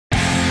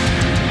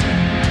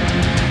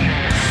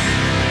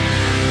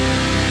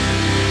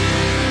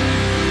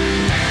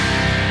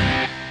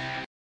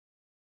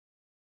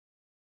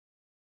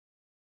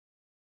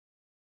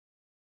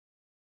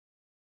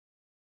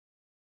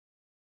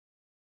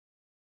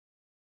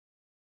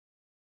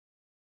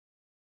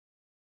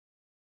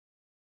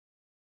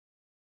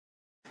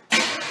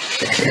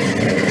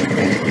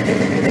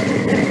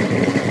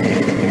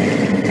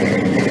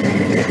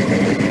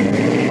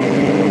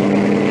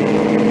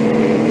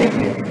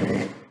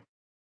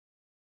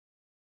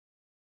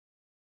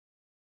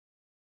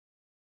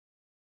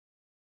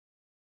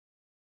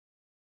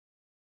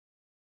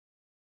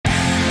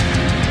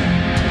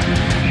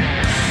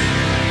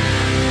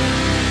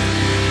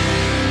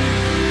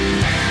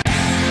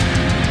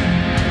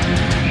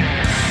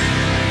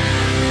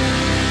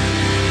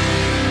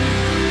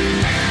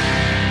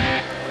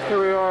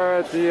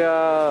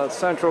The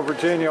Central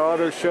Virginia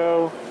Auto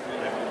Show.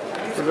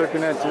 We're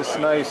looking at this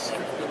nice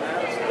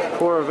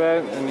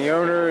Corvette, and the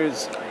owner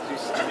is,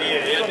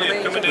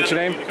 what's your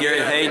name?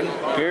 Gary Hayden.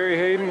 Gary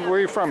Hayden. Where are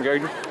you from,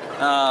 Gary?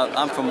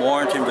 I'm from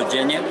Warrenton,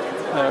 Virginia.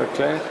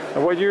 Okay.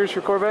 And what year is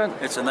your Corvette?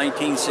 It's a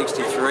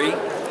 1963.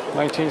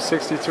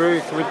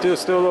 1963. Can we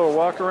just do a little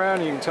walk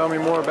around? You can tell me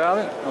more about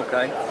it?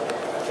 Okay.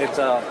 It's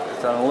an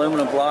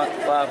aluminum block,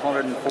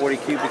 540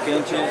 cubic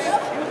inches,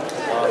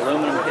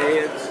 aluminum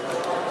heads,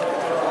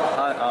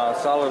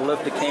 solid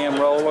lifted cam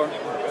roller,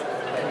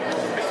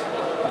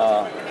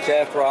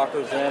 shaft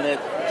rockers in it,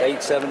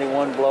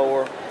 871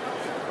 blower,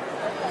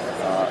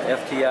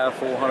 FTI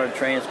 400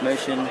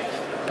 transmission,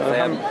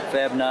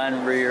 Fab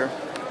 9 rear.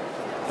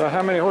 So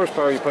how many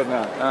horsepower are you putting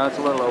out? It's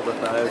a little over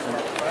 1,000.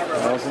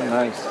 1,000,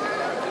 nice.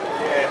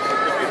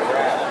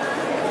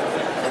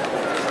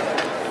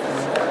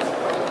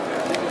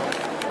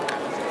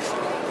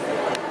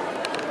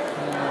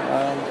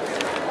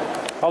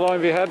 How long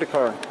have you had the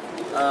car?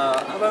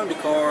 I've owned the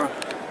car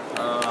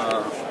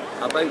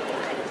about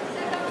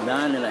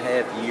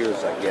 9.5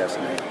 years, I guess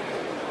now.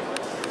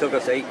 It took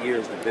us 8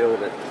 years to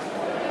build it.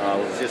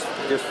 We're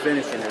just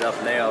finishing it up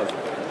now.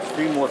 There's a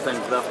few more things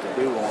left to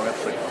do on it,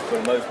 but for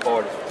the most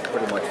part, it's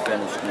pretty much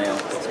finished now.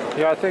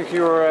 Yeah, I think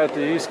you were at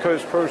the East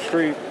Coast Pro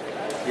Street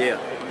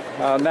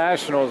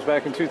Nationals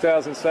back in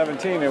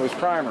 2017. It was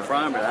primer.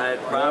 Primer. I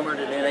had primered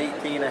it in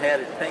 18. I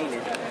had it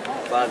painted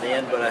by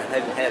then, but I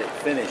haven't had it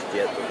finished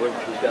yet. But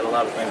we've got a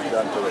lot of things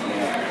done to it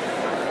now.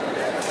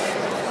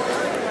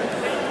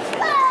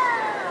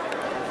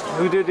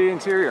 Who did the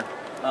interior?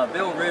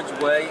 Bill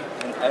Ridgway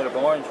out of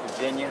Orange,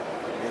 Virginia.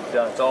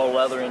 It's all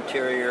leather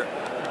interior,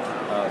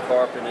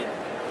 carpeted,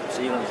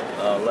 ceilings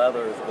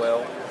leather as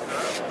well.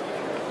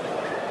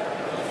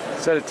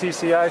 Is that a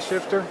TCI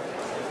shifter?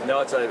 No,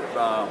 it's a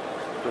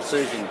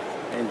precision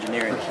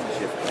engineering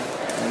shifter.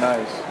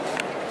 Nice.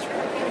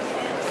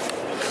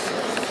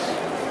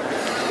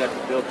 Got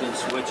the built-in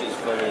switches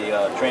for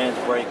the trans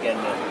brake and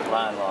the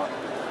line lock.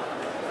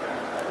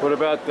 What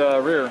about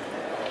the rear?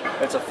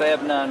 It's a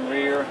Fab 9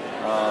 rear,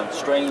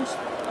 strange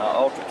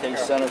ultra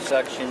case center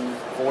section,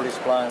 40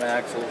 spline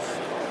axles.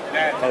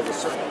 Has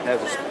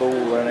a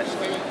spool in it.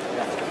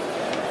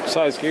 What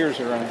size gears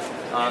are running?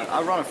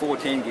 I run a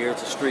 410 gear.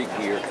 It's a street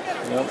gear.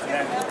 Yep.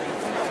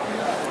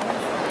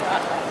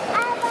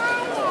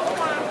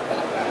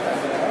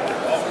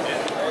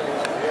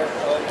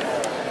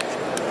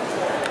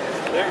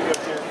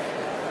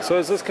 So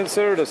is this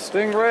considered a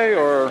Stingray,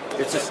 or?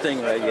 It's a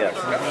Stingray, yes.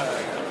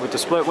 With the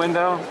split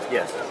window?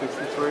 Yes.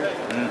 63?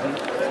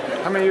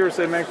 Mm-hmm. How many years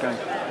did they make then?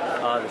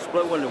 The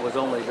split window was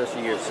only this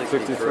year,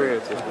 63.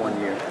 It's just 1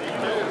 year.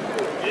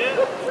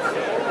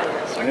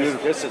 And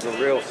this is a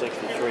real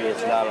 63.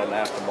 It's not an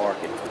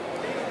aftermarket.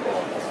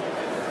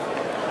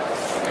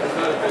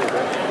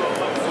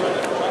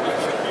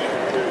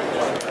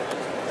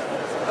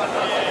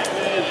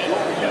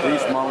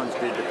 These Mullins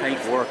did the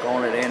paint work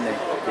on it and the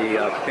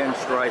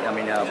pinstripe,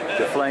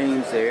 the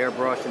flames, the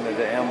airbrushing of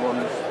the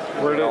emblems.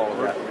 Were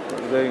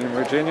they in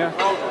Virginia?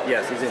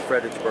 Yes, he's in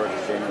Fredericksburg,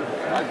 Virginia.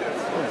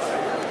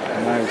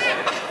 Nice.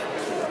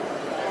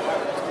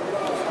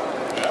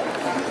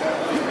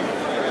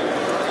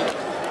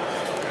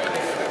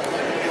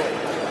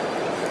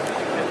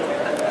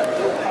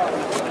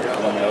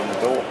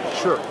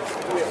 Sure.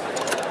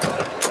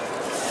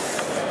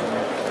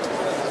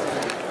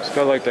 It's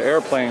got like the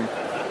airplane.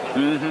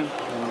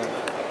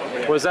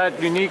 Mm-hmm. Was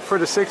that unique for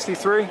the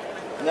 63?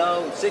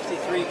 No,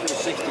 63 through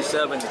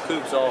 67, the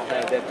coupes all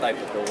have that type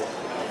of door.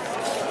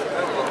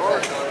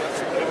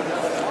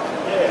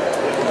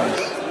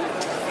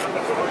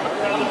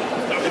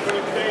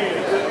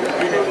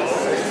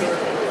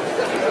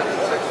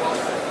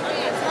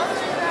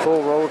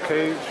 Full roll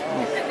cage?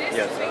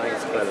 Yes, I think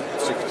it's about a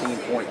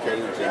 16-point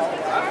cage.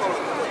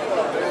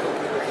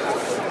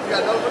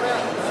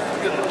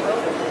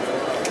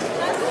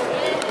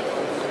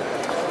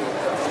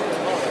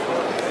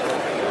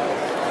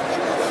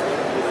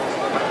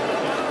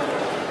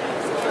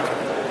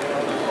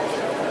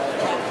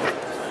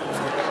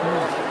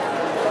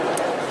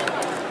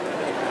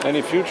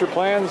 Any future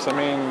plans? I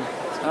mean,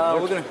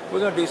 we're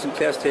gonna do some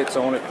test hits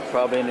on it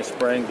probably in the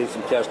spring. Do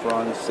some test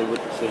runs, see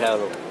how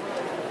it'll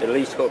at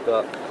least hook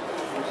up.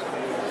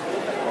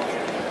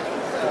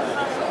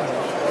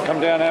 Come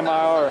down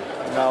MIR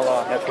and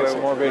I'll get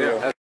some more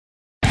video.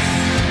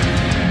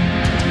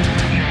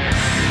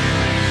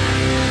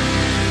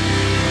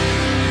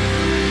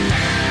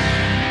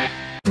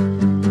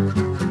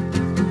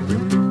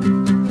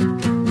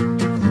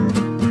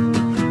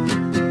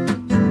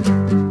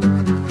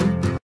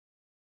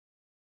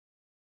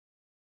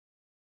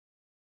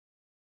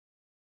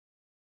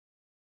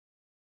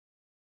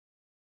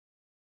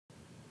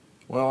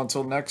 Well,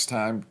 until next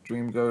time,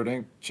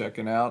 Dreamgoatinc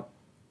checking out.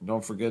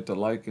 Don't forget to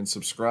like and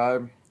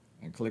subscribe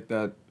and click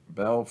that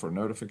bell for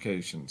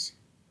notifications.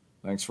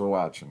 Thanks for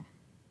watching.